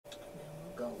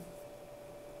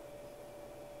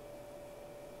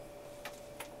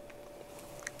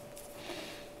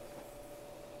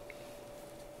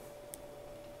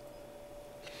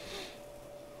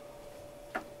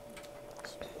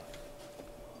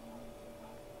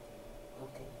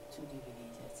2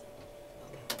 DVDs, that's it.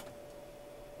 Okay.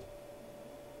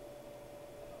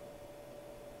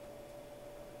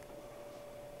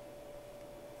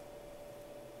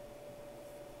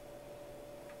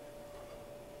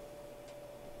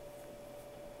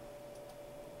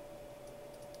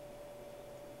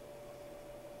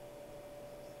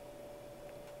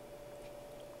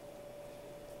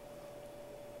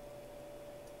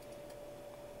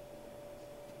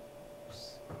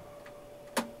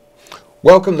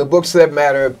 Welcome to Books That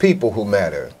Matter, People Who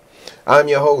Matter. I'm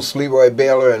your host, Leroy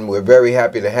Baylor, and we're very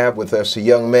happy to have with us a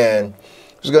young man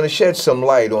who's going to shed some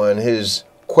light on his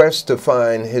quest to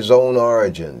find his own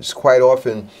origins. Quite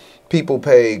often, people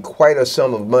pay quite a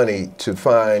sum of money to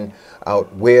find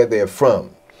out where they're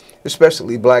from,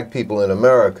 especially black people in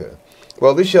America.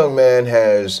 Well, this young man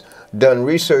has done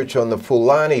research on the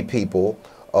Fulani people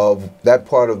of that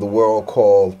part of the world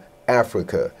called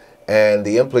Africa, and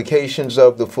the implications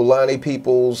of the Fulani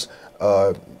people's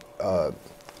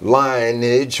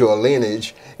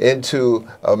lineage into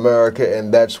America,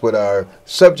 and that's what our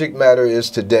subject matter is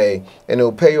today. And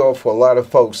it'll pay off for a lot of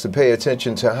folks to pay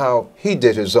attention to how he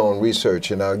did his own research.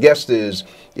 And our guest is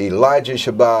Elijah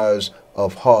Shabazz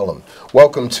of Harlem.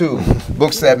 Welcome to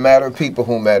Books That Matter, People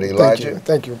Who Matter, Elijah.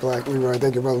 Thank you, Black Leroy.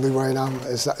 Thank you, Brother Leroy. And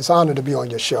it's an honor to be on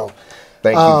your show.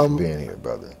 Thank you for being here,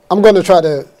 brother. I'm going to try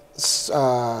to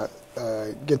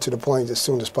get to the point as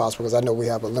soon as possible because I know we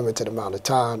have a limited amount of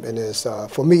time, and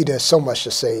for me there's so much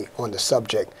to say on the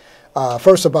subject.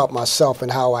 First, about myself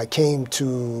and how I came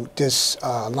to this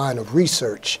line of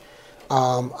research.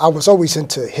 I was always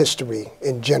into history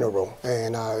in general,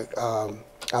 and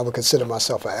I would consider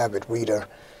myself an avid reader.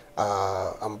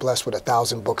 I'm blessed with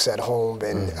 1,000 books at home,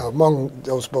 and among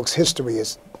those books, history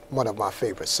is one of my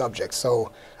favorite subjects.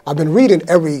 So I've been reading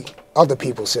every other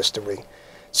people's history.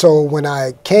 So when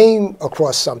I came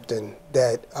across something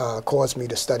that caused me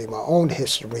to study my own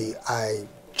history, I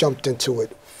jumped into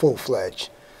it full-fledged.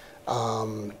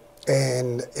 And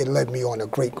it led me on a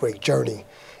great, great journey.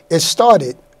 It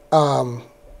started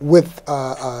with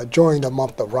during the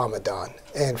month of Ramadan.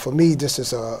 And for me, this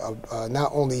is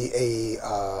not only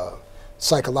a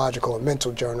psychological and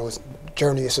mental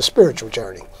journey, it's a spiritual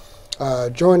journey.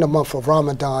 During the month of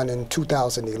Ramadan in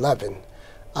 2011,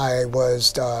 I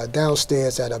was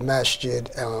downstairs at a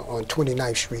masjid on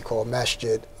 29th Street called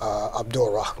Masjid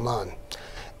Abdul Rahman.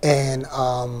 And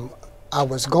I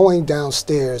was going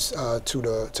downstairs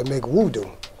to make wudu.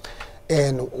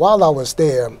 And while I was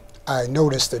there, I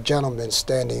noticed a gentleman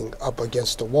standing up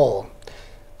against the wall.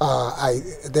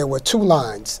 There were two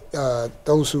lines.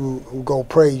 Those who go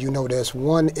pray, you know there's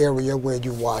one area where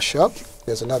you wash up.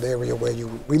 There's another area where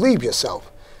you relieve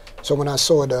yourself. So when I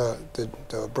saw the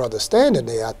brother standing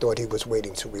there, I thought he was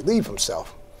waiting to relieve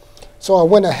himself. So I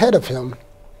went ahead of him,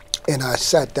 and I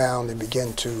sat down and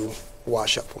began to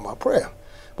wash up for my prayer.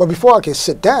 But before I could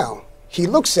sit down, he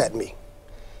looks at me.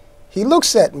 He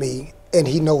looks at me, and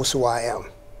he knows who I am.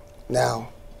 Now,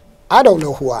 I don't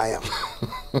know who I am.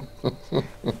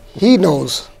 He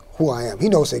knows who I am. He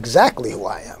knows exactly who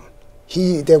I am.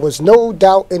 There was no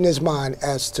doubt in his mind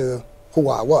as to who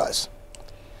I was.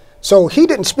 So he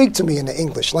didn't speak to me in the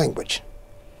English language.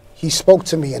 He spoke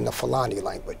to me in the Fulani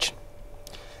language.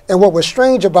 And what was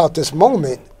strange about this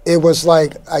moment, it was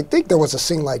like, I think there was a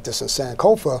scene like this in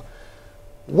Sankofa.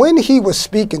 When he was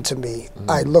speaking to me,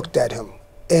 I looked at him,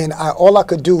 and all I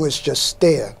could do is just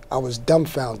stare. I was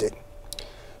dumbfounded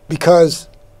because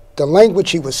the language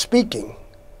he was speaking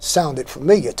sounded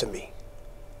familiar to me.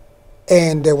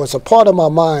 And there was a part of my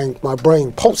mind, my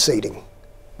brain pulsating.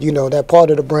 You know, that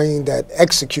part of the brain that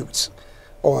executes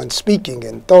on speaking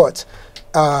and thoughts.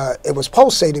 It was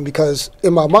pulsating because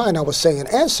in my mind I was saying,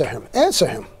 answer him, answer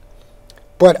him.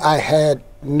 But I had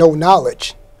no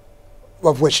knowledge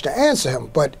of which to answer him.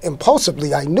 But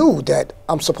impulsively I knew that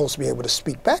I'm supposed to be able to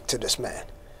speak back to this man.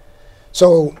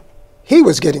 So he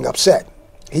was getting upset.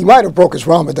 He might have broke his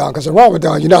Ramadan, because in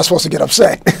Ramadan you're not supposed to get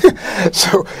upset.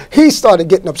 So he started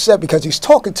getting upset because he's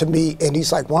talking to me and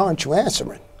he's like, why aren't you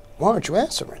answering? Why aren't you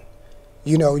answering?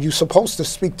 You know, you're supposed to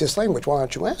speak this language. Why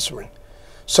aren't you answering?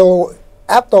 So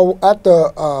after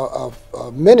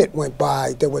a minute went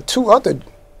by, there were two other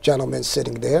gentlemen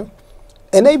sitting there,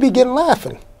 and they began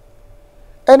laughing.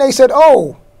 And they said,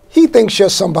 oh, he thinks you're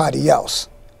somebody else.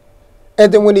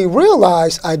 And then when he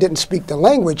realized I didn't speak the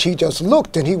language, he just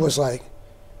looked and he was like,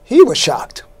 he was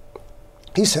shocked.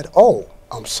 He said, oh,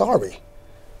 I'm sorry.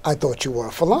 I thought you were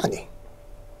a Fulani.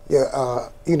 Yeah,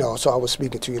 you know, so I was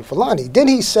speaking to you in Fulani. Then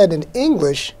he said in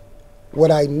English what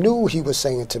I knew he was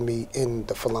saying to me in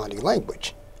the Fulani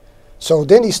language. So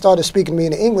then he started speaking to me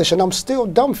in English, and I'm still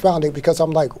dumbfounded because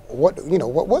I'm like, what, you know,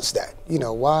 what was that? You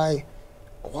know, why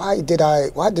why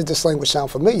did this language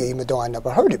sound familiar even though I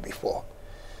never heard it before?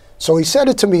 So he said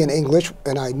it to me in English,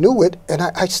 and I knew it, and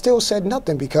I still said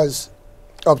nothing because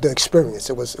of the experience.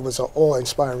 It was an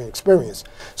awe-inspiring experience.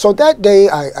 So that day,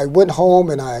 I went home,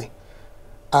 and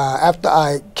after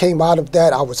I came out of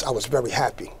that, I was very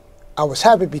happy. I was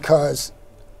happy because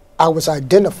I was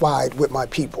identified with my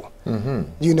people. Mm-hmm.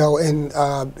 You know, and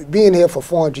being here for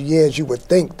 400 years, you would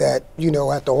think that, you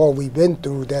know, after all we've been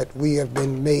through, that we have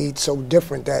been made so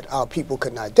different that our people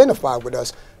couldn't identify with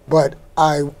us. But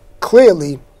I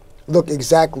clearly look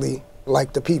exactly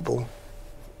like the people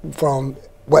from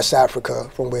West Africa,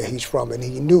 from where he's from, and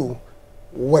he knew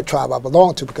what tribe I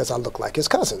belonged to because I looked like his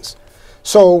cousins.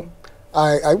 So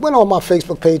I went on my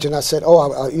Facebook page and I said,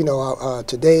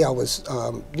 today I was,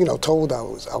 told I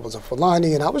was a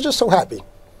Fulani, and I was just so happy.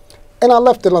 And I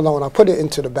left it alone. I put it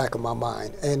into the back of my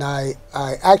mind. And I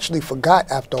actually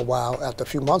forgot after a while, after a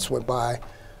few months went by,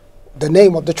 the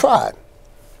name of the tribe.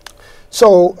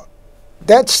 So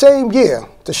that same year,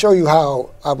 to show you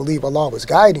how I believe Allah was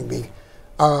guiding me,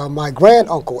 my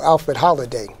granduncle, Alfred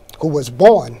Holliday, who was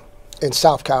born in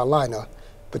South Carolina,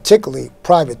 particularly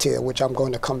Privateer, which I'm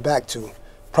going to come back to.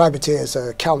 Privateer is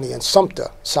a county in Sumter,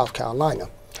 South Carolina.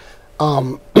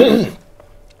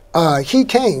 He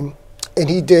came and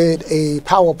he did a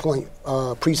PowerPoint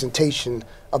presentation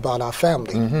about our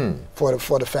family for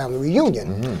the family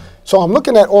reunion. So I'm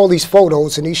looking at all these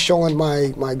photos, and he's showing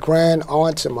my grand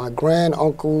aunts and my grand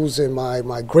uncles and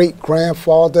my great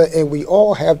grandfather, and we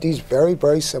all have these very,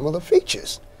 very similar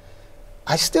features.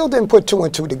 I still didn't put two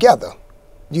and two together.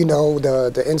 You know,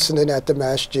 the incident at the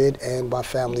masjid and my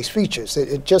family's features.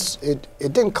 It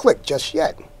didn't click just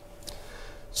yet.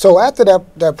 So after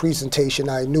that presentation,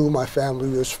 I knew my family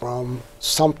was from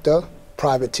Sumter,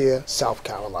 Privateer, South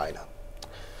Carolina.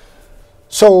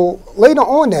 So later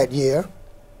on that year,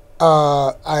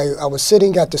 I was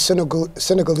sitting at the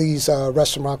Senegalese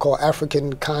restaurant called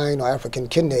African Kind or African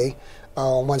Kinde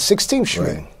on 116th Street.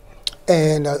 Right.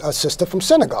 And a sister from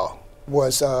Senegal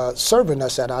was serving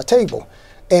us at our table.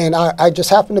 And I just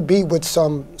happened to be with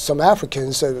some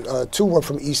Africans. Two were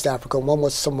from East Africa. One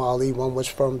was Somali, one was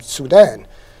from Sudan.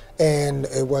 And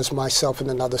it was myself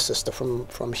and another sister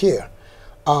from here.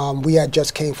 We had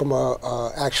just came from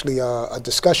actually a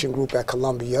discussion group at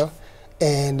Columbia,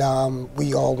 and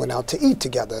we all went out to eat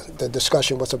together. The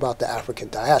discussion was about the African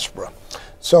diaspora.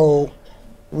 So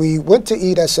we went to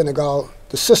eat at Senegal.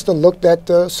 The sister looked at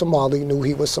the Somali, knew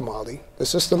he was Somali. The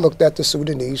sister looked at the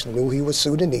Sudanese, knew he was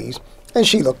Sudanese. And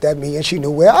she looked at me and she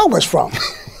knew where I was from.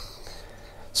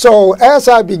 So as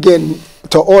I began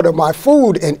to order my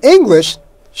food in English,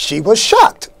 she was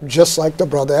shocked, just like the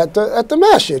brother at the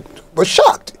masjid was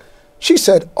shocked. She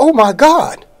said, "Oh my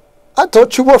God, I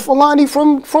thought you were Fulani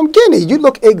from Guinea. You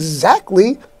look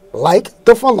exactly like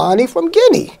the Fulani from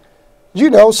Guinea." You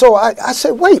know, so I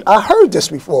said, wait, I heard this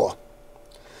before.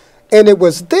 And it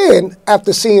was then,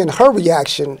 after seeing her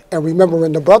reaction and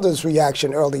remembering the brother's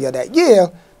reaction earlier that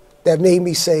year, that made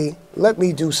me say, let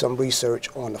me do some research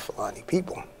on the Fulani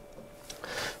people.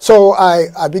 So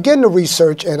I began to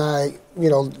research, and I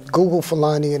Googled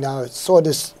Fulani, and I saw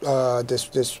this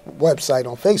website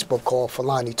on Facebook called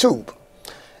Fulani Tube.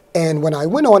 And when I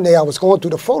went on there, I was going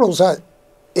through the photos. I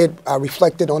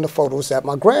reflected on the photos that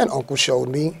my granduncle showed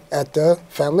me at the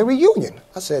family reunion.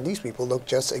 I said, these people look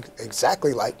just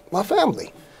exactly like my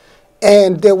family.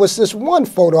 And there was this one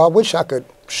photo, I wish I could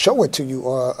show it to you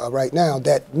right now,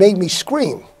 that made me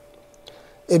scream.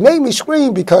 It made me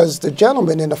scream because the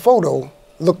gentleman in the photo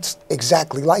looked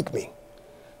exactly like me.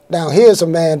 Now, here's a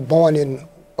man born in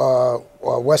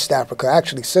West Africa,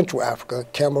 actually Central Africa,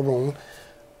 Cameroon.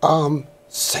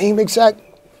 Same exact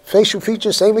facial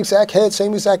features, same exact head,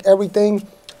 same exact everything.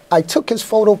 I took his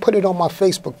photo, put it on my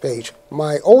Facebook page.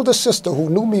 My older sister, who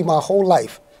knew me my whole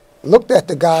life, looked at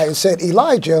the guy and said,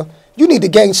 "Elijah, you need to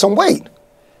gain some weight.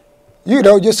 You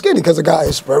know, you're skinny," because the guy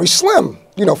is very slim.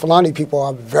 You know, Fulani people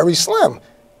are very slim.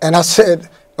 And I said,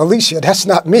 "Alicia, that's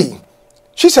not me."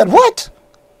 She said, "What?"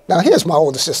 Now, here's my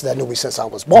older sister that knew me since I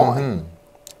was born.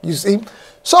 You see?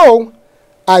 So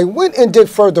I went and did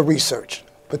further research,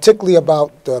 particularly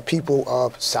about the people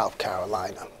of South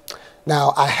Carolina.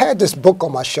 Now, I had this book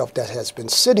on my shelf that has been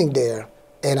sitting there,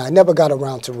 and I never got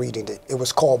around to reading it. It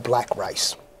was called Black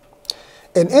Rice.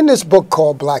 And in this book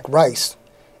called Black Rice,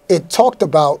 it talked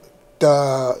about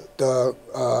the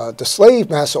slave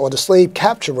master or the slave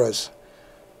capturers'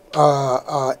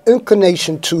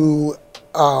 inclination to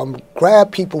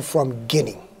grab people from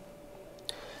Guinea.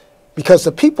 Because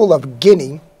the people of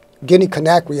Guinea,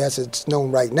 Guinea-Conakry as it's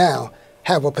known right now,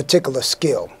 have a particular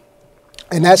skill.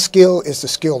 And that skill is the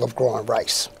skill of growing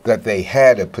rice. That they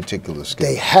had a particular skill.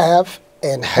 They have,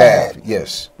 and had.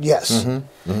 Yes. Yes.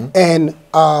 And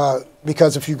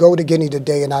because if you go to Guinea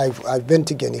today, and I've been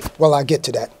to Guinea, well, I'll get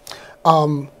to that,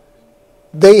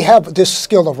 they have this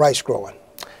skill of rice growing.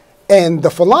 And the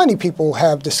Fulani people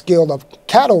have the skill of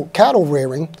cattle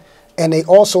rearing, and they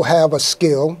also have a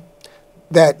skill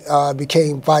that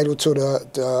became vital to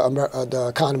the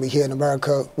economy here in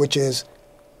America, which is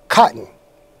cotton.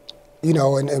 You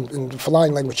know, in the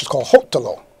Fulani language, it's called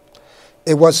hotelo.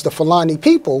 It was the Fulani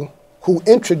people who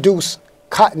introduced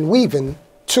cotton weaving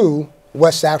to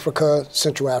West Africa,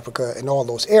 Central Africa, and all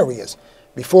those areas.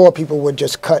 Before, people would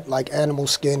just cut like animal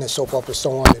skin and so forth and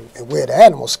so on and wear the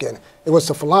animal skin. It was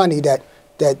the Fulani that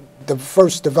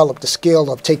first developed the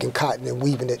skill of taking cotton and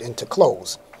weaving it into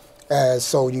clothes.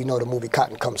 So you know the movie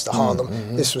Cotton Comes to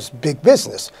Harlem. This was big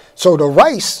business. So the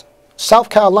rice, South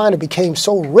Carolina became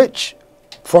so rich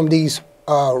from these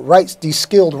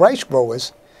skilled rice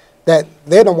growers that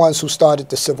they're the ones who started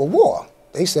the Civil War.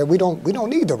 They said we don't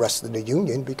need the rest of the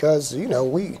Union because you know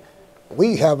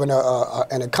we have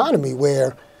an economy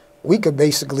where we could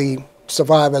basically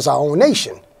survive as our own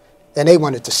nation, and they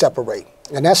wanted to separate,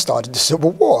 and that started the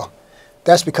Civil War.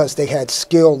 That's because they had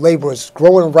skilled laborers.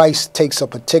 Growing rice takes a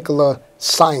particular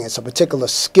science, a particular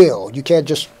skill. You can't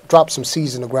just drop some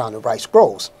seeds in the ground and rice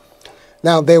grows.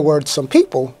 Now, there were some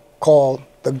people called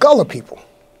the Gullah people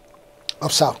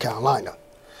of South Carolina.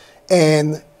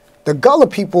 And the Gullah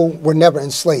people were never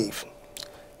enslaved.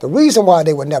 The reason why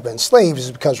they were never enslaved is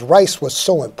because rice was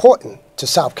so important to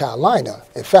South Carolina.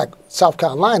 In fact, South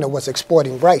Carolina was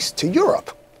exporting rice to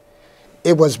Europe.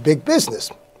 It was big business.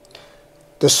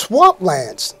 The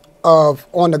swamplands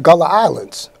on the Gullah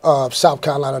Islands of South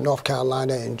Carolina, North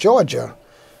Carolina, and Georgia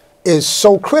is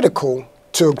so critical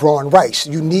to growing rice.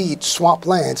 You need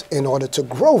swamplands in order to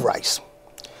grow rice.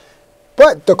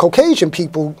 But the Caucasian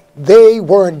people, they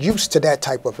weren't used to that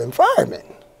type of environment.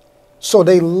 So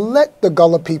they let the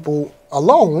Gullah people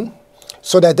alone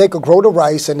so that they could grow the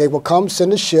rice, and they would come,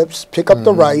 send the ships, pick up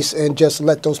the rice, and just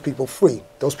let those people free.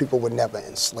 Those people were never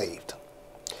enslaved.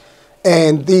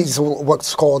 And these were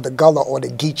what's called the Gullah or the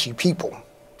Geechee people.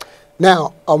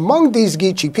 Now, among these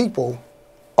Geechee people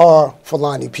are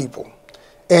Fulani people.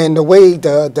 And the way,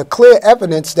 the clear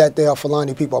evidence that there are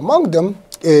Fulani people among them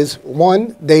is,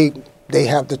 one, they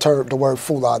have the word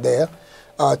Fula there.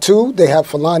 Two, they have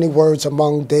Fulani words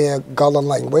among their Gullah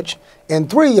language. And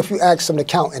three, if you ask them to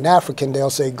count in African,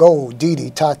 they'll say go, Didi,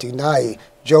 Tati, Nai,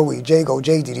 Joey, Jago,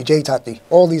 J Didi, J Tati.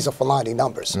 All these are Fulani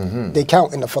numbers. They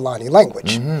count in the Fulani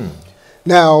language.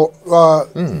 Now,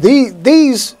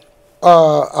 these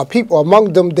people,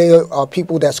 among them, there are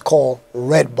people that's called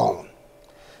Redbone.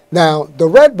 Now, the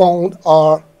Redbone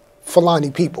are Fulani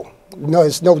people. No,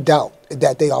 there's no doubt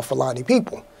that they are Fulani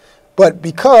people. But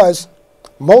because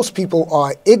most people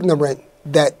are ignorant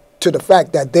to the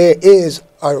fact that there is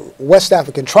a West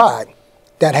African tribe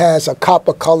that has a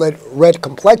copper-colored red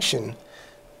complexion,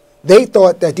 they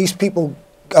thought that these people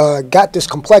got this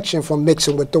complexion from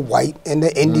mixing with the white and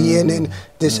the Indian and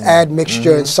this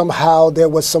admixture, and somehow there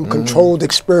was some controlled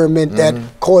experiment that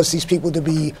caused these people to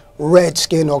be red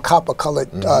skin or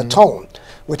copper-colored tone,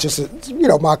 which is, you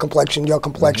know, my complexion, your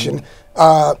complexion.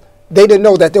 They didn't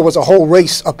know that there was a whole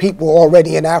race of people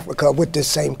already in Africa with this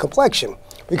same complexion,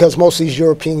 because most of these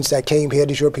Europeans that came here,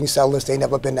 these European settlers, they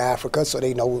never been to Africa, so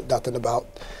they know nothing about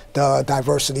the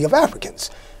diversity of Africans.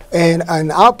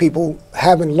 And our people,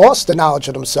 having lost the knowledge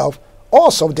of themselves,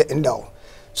 also didn't know.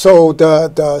 So the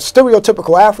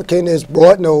stereotypical African is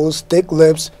broad nose, thick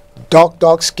lips,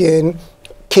 dark skin,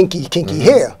 kinky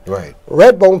hair. Right.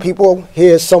 Redbone people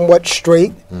here is somewhat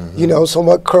straight, you know,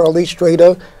 somewhat curly,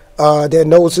 straighter. Their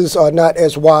noses are not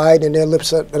as wide and their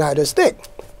lips are not as thick.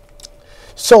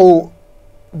 So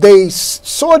they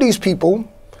saw these people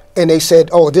and they said,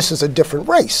 oh, this is a different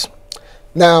race.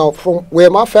 Now, from where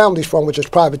my family's from, which is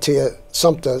Privateer,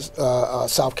 Sumter,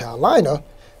 South Carolina,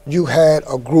 you had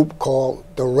a group called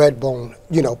the Redbone,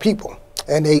 you know, people.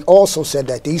 And they also said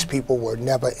that these people were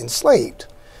never enslaved.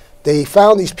 They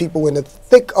found these people in the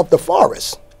thick of the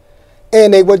forest.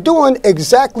 And they were doing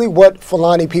exactly what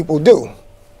Fulani people do,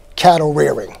 cattle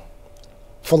rearing.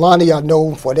 Fulani are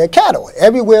known for their cattle.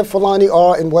 Everywhere Fulani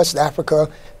are in West Africa,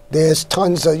 there's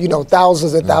tons of, you know,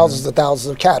 thousands and thousands and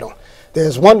thousands of cattle.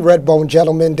 There's one Redbone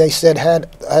gentleman, they said, had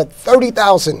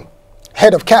 30,000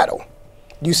 head of cattle,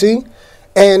 you see?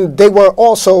 And they were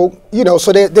also, you know,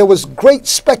 so there was great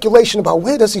speculation about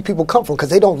where does these people come from, because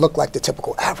they don't look like the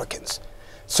typical Africans.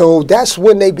 So that's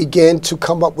when they began to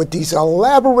come up with these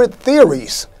elaborate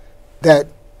theories that,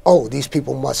 oh, these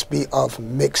people must be of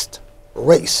mixed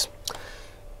race.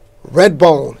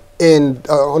 Redbone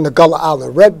on the Gullah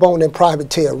Island, Redbone in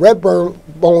Privateer,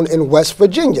 Redbone in West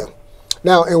Virginia.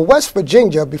 Now, in West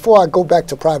Virginia, before I go back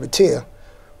to privateer,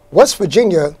 West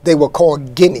Virginia, they were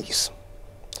called guineas.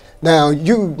 Now,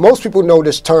 most people know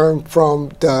this term from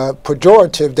the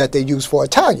pejorative that they use for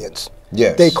Italians.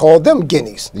 Yes. They called them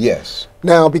guineas. Yes.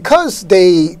 Now, because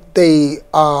they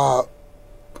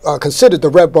considered the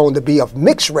Redbone to be of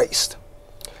mixed race,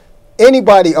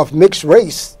 anybody of mixed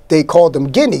race, they called them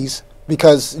guineas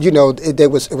because, you know,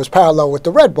 it was parallel with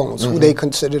the Redbones, who they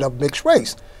considered of mixed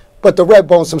race. But the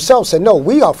Redbones themselves said, no,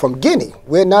 we are from Guinea.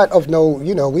 We're not of no,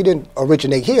 you know, we didn't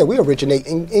originate here. We originate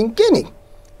in Guinea.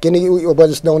 Guinea, what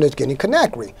is known as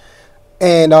Guinea-Conakry.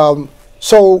 And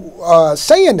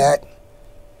saying that,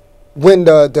 when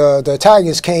the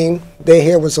Italians came, their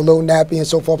hair was a little nappy and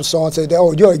so forth and so on, said,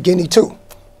 oh, you're a Guinea too.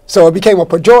 So it became a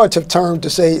pejorative term to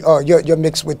say, oh, you're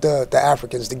mixed with the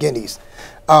Africans, the Guineas.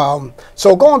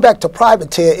 So going back to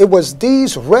privateer, it was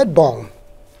these Redbone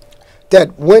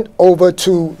that went over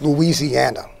to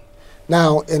Louisiana.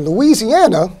 Now, in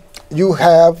Louisiana, you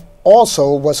have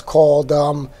also what's called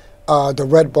the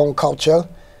Redbone culture.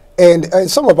 And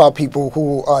some of our people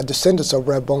who are descendants of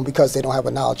Redbone, because they don't have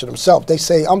a knowledge of themselves, they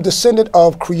say, I'm descendant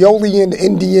of Creolian,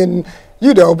 Indian,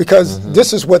 you know, because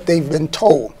this is what they've been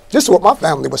told. This is what my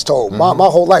family was told. My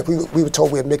whole life, we were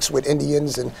told we're mixed with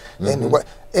Indians, and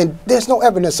there's no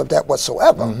evidence of that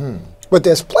whatsoever. But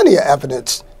there's plenty of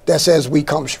evidence that says we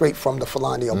come straight from the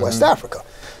Fulani of West Africa.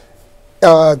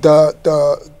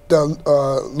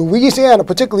 Louisiana,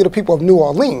 particularly the people of New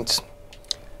Orleans,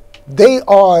 they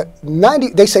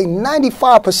say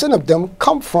 95% of them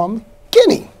come from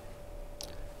Guinea.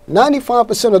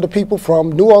 95% of the people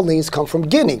from New Orleans come from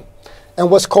Guinea. And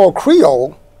what's called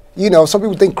Creole, you know, some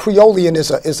people think Creolian is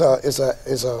a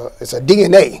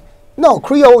DNA. No,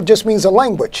 Creole just means a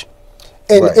language.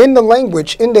 And in the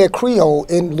language, in their Creole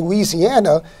in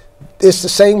Louisiana, it's the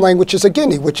same language as a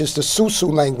Guinea, which is the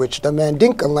Susu language, the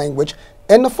Mandinka language,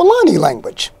 and the Fulani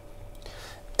language.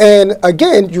 And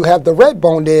again, you have the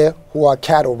Redbone there, who are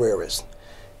cattle rearers.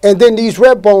 And then these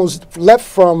Redbones left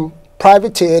from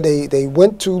privateer, they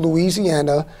went to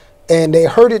Louisiana, and they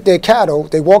herded their cattle.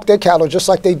 They walked their cattle just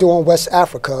like they do in West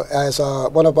Africa, as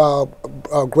one of our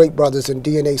great brothers and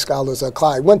DNA scholars,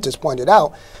 Clyde Winters, pointed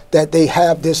out, that they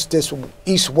have this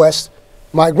east-west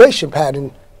migration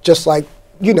pattern, just like,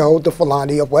 you know, the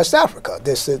Fulani of West Africa.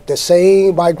 The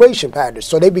same migration pattern.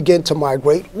 So they begin to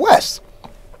migrate west,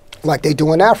 like they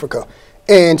do in Africa.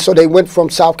 And so they went from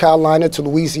South Carolina to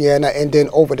Louisiana and then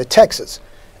over to Texas.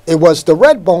 It was the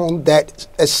Redbone that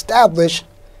established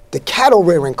the cattle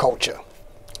rearing culture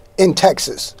in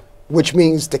Texas, which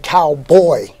means the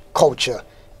cowboy culture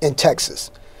in Texas.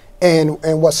 And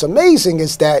what's amazing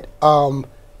is that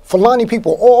Fulani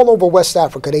people all over West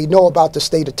Africa, they know about the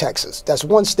state of Texas. That's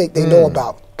one state they know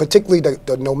about, particularly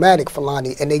the nomadic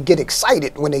Fulani, and they get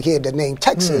excited when they hear the name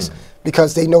Texas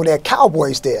because they know there are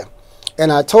cowboys there.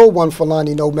 And I told one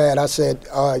Fulani nomad, I said,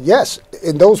 yes,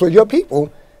 and those were your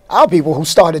people, our people who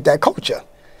started that culture.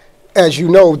 As you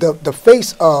know, the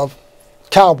face of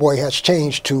cowboy has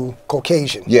changed to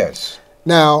Caucasian. Yes.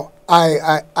 Now,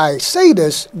 I say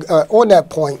this on that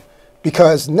point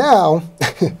because now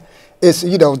it's,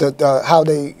 you know, how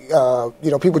they,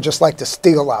 you know, people just like to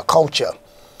steal our culture.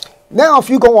 Now, if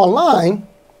you go online,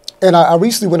 and I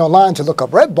recently went online to look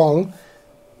up Redbone,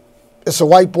 it's a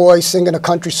white boy singing a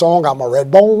country song, I'm a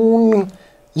Redbone,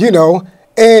 you know,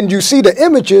 and you see the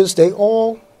images, they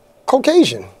all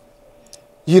Caucasian.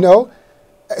 You know,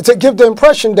 to give the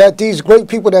impression that these great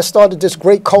people that started this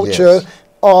great culture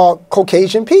are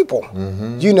Caucasian people.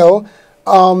 You know,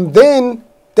 then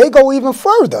they go even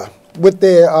further with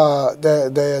their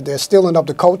stealing of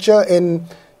the culture, and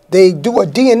they do a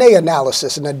DNA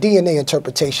analysis and a DNA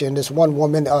interpretation. This one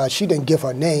woman, she didn't give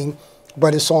her name,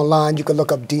 but it's online. You can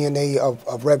look up DNA of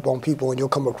Redbone people, and you'll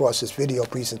come across this video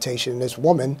presentation. This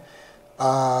woman,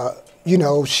 you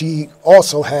know, she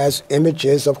also has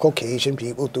images of Caucasian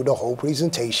people through the whole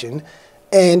presentation,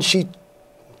 and she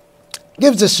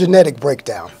gives this genetic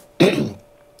breakdown. The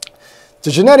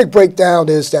genetic breakdown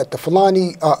is that the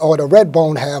Fulani or the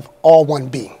Redbone have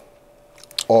R1b.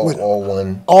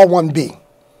 R1b.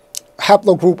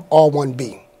 Haplogroup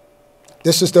R1b.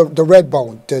 This is the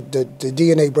Redbone, the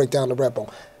DNA breakdown of Redbone.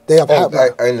 They have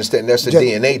I understand. That's a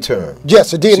DNA term.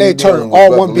 Yes, a DNA term,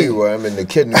 R1b. Leroy, I'm in the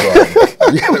kindergarten.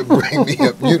 You got to bring me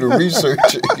up. You the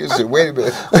researcher. You said, wait a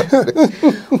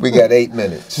minute. We got 8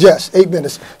 minutes. Yes, 8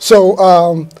 minutes. So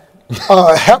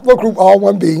haplogroup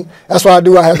R1b, that's why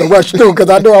I had to rush through, because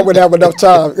I knew I wouldn't have enough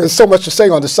time. There's so much to say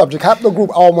on the subject. Haplogroup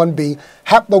R1b,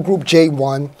 haplogroup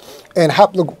J1, and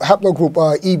haplogroup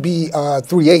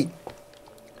EB38.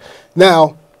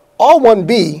 Now,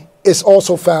 R1b it's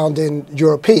also found in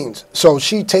Europeans. So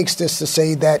she takes this to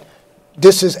say that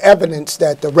this is evidence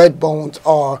that the Redbones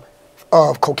are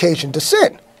of Caucasian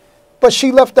descent. But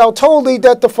she left out totally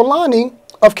that the Fulani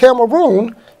of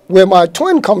Cameroon, where my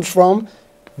twin comes from,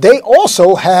 they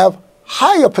also have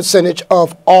higher percentage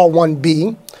of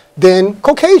R1B than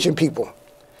Caucasian people.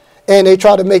 And they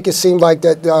try to make it seem like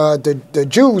that the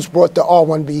Jews brought the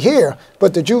R1B here,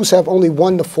 but the Jews have only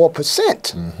 1 to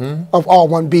 4% of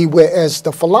R1B, whereas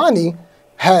the Fulani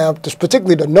have,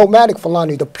 particularly the nomadic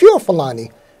Fulani, the pure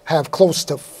Fulani, have close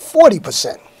to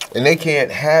 40%. And they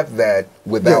can't have that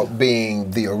without being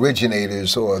the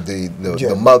originators or the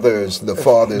mothers, the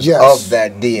fathers of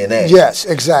that DNA. Yes,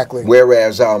 exactly.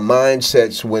 Whereas our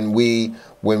mindsets, when we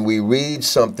read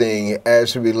something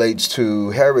as it relates to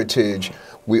heritage,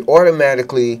 we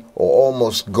automatically are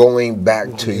almost going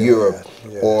back to Europe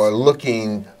or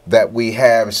looking that we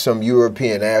have some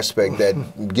European aspect that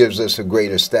gives us a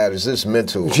greater status. This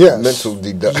mental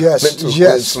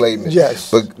enslavement. Yes.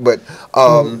 But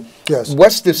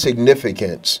what's the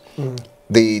significance?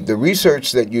 The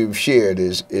research that you've shared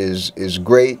is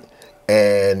great,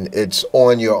 and it's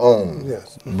on your own,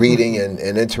 reading and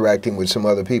interacting with some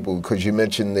other people, because you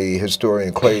mentioned the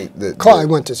historian Clyde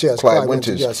Winters,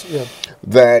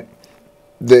 that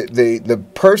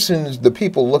the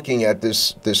people looking at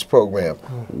this program,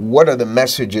 what are the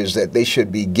messages that they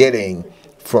should be getting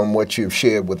from what you've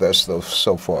shared with us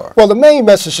so far? Well, the main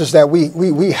message is that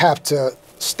we have to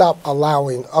stop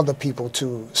allowing other people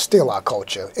to steal our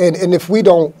culture, and if we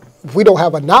don't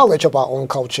have a knowledge of our own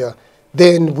culture,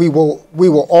 then we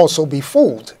will also be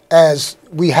fooled, as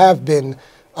we have been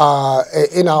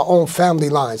in our own family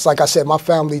lines. Like I said, my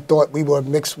family thought we were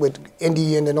mixed with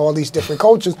Indian and all these different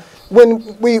cultures, when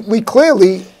we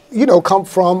clearly, come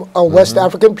from a West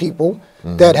African people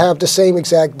that have the same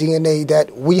exact DNA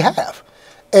that we have.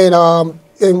 And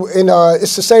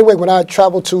it's the same way when I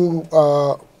travel to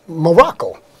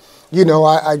Morocco.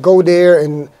 I go there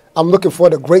and I'm looking for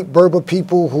the great Berber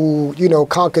people who,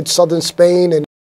 conquered southern Spain and